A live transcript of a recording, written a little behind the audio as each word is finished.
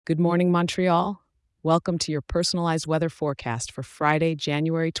Good morning, Montreal. Welcome to your personalized weather forecast for Friday,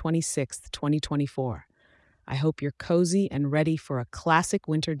 January 26th, 2024. I hope you're cozy and ready for a classic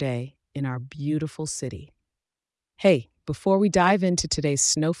winter day in our beautiful city. Hey, before we dive into today's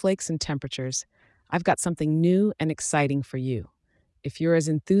snowflakes and temperatures, I've got something new and exciting for you. If you're as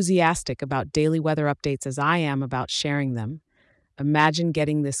enthusiastic about daily weather updates as I am about sharing them, imagine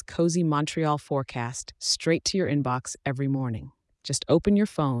getting this cozy Montreal forecast straight to your inbox every morning. Just open your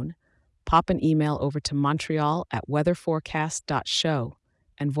phone, pop an email over to Montreal at weatherforecast.show,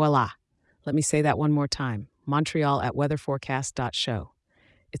 and voila. Let me say that one more time, Montreal at weatherforecast.show.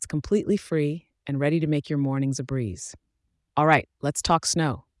 It's completely free and ready to make your mornings a breeze. All right, let's talk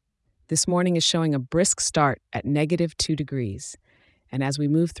snow. This morning is showing a brisk start at -2 degrees, and as we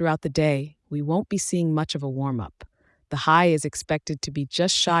move throughout the day, we won't be seeing much of a warm up. The high is expected to be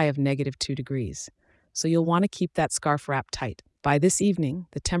just shy of -2 degrees, so you'll want to keep that scarf wrapped tight. By this evening,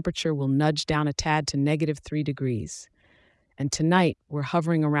 the temperature will nudge down a tad to -3 degrees, and tonight we're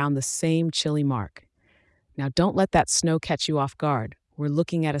hovering around the same chilly mark. Now, don't let that snow catch you off guard. We're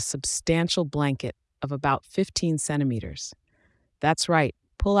looking at a substantial blanket of about 15 centimeters. That's right,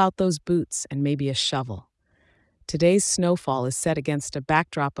 pull out those boots and maybe a shovel. Today's snowfall is set against a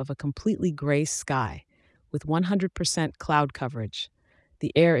backdrop of a completely gray sky with 100% cloud coverage.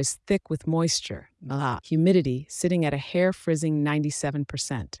 The air is thick with moisture, humidity sitting at a hair-frizzing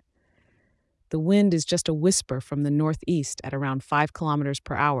 97%. The wind is just a whisper from the northeast at around 5 kilometers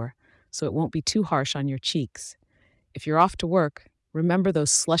per hour, so it won't be too harsh on your cheeks. If you're off to work, remember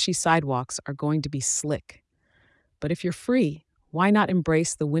those slushy sidewalks are going to be slick. But if you're free, why not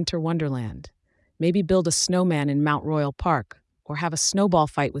embrace the winter wonderland? Maybe build a snowman in Mount Royal Park or have a snowball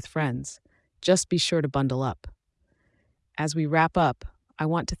fight with friends. Just be sure to bundle up. As we wrap up, I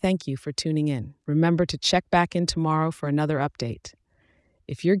want to thank you for tuning in. Remember to check back in tomorrow for another update.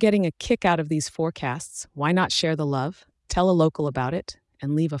 If you're getting a kick out of these forecasts, why not share the love, tell a local about it,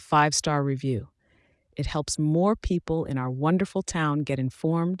 and leave a 5-star review? It helps more people in our wonderful town get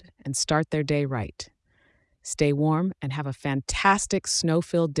informed and start their day right. Stay warm and have a fantastic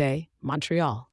snow-filled day, Montreal.